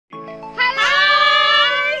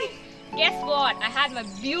guess what? I had my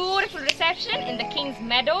beautiful reception in the King's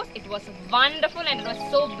Meadows. It was wonderful and it was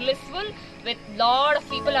so blissful with lot of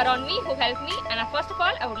people around me who helped me. And first of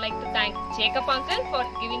all, I would like to thank Jacob uncle for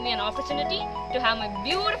giving me an opportunity to have my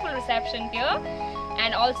beautiful reception here.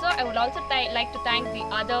 And also, I would also like to thank the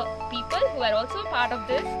other people who are also part of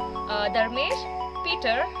this, Dharmesh,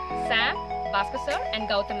 Peter, Sam, Bhaskar sir and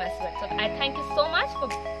Gautam as well. So I thank you so much for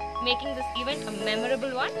making this event a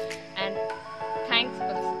memorable one, and thanks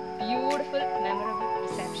for this beautiful, memorable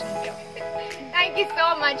reception here. Thank you so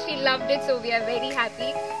much. She loved it, so we are very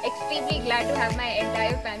happy. Extremely glad to have my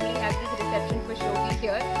entire family have this reception for Shobhi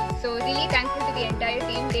here. So really thankful to the entire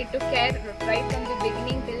team. They took care right from the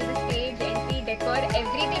beginning till the stage, entry, decor,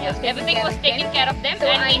 everything was taken care of them, so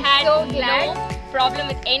and we had so glad. no problem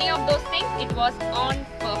with any of those things. It was on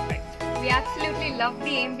perfect. We absolutely love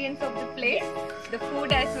the ambience of the place, the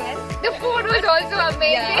food as well. The food was also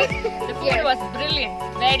amazing. Yeah. The food was brilliant.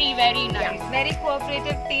 Very, very nice. Yeah. Very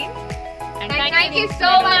cooperative team. And thank you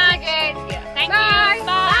so much again. Yeah. Thank Bye. you.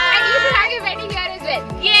 Bye.